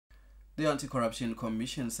The Anti-Corruption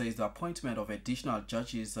Commission says the appointment of additional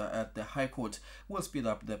judges at the High Court will speed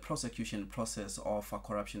up the prosecution process of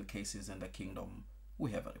corruption cases in the kingdom.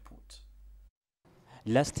 We have a report.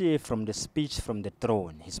 Last year, from the speech from the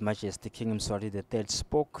throne, His Majesty King Mswati III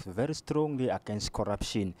spoke very strongly against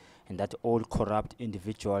corruption and that all corrupt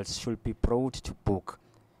individuals should be brought to book.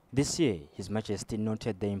 This year, His Majesty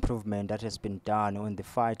noted the improvement that has been done on the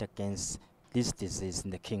fight against this disease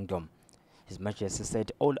in the kingdom. His Majesty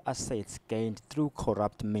said all assets gained through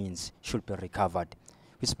corrupt means should be recovered.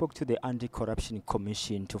 We spoke to the Anti-Corruption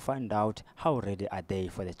Commission to find out how ready are they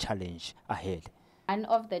for the challenge ahead. One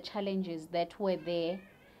of the challenges that were there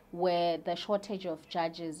were the shortage of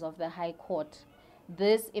judges of the High Court.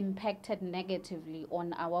 This impacted negatively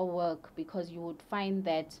on our work because you would find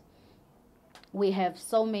that we have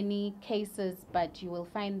so many cases, but you will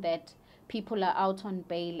find that people are out on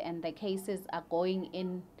bail and the cases are going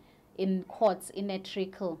in courts in a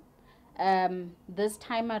trickle. This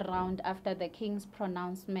time around, after the King's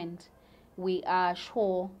pronouncement, we are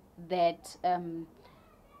sure that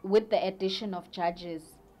with the addition of judges,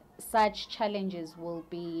 such challenges will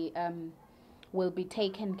be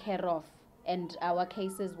taken care of and our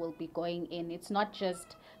cases will be going in. It's not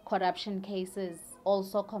just corruption cases,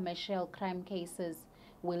 also commercial crime cases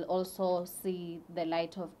will also see the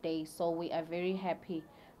light of day. So we are very happy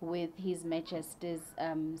with His Majesty's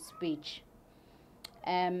speech.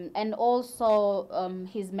 And also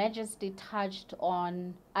His Majesty touched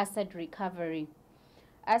on asset recovery.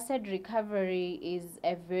 Asset recovery is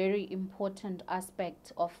a very important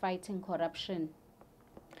aspect of fighting corruption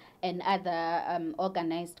and other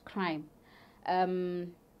organized crime. The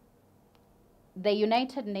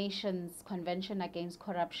United Nations Convention Against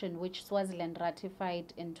Corruption, which Swaziland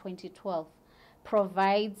ratified in 2012,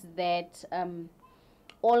 provides that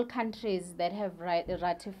all countries that have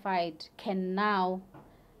ratified can now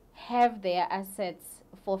have their assets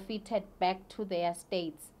forfeited back to their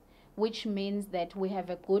states, which means that we have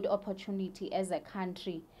a good opportunity as a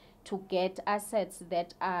country to get assets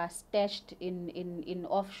that are stashed in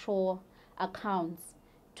offshore accounts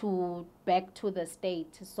to back to the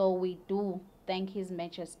state. So we do thank His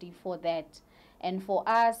Majesty for that. And for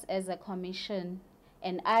us as a commission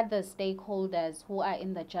and other stakeholders who are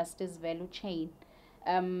in the justice value chain,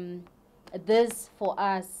 this for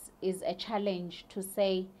us is a challenge to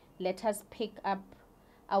say, let us pick up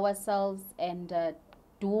ourselves and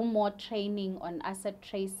do more training on asset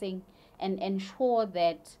tracing and ensure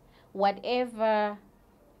that whatever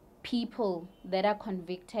people that are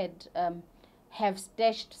convicted have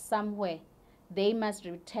stashed somewhere, they must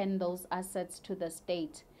return those assets to the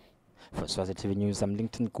state. For Swazi TV News, I'm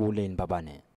Linton Gule in Babane.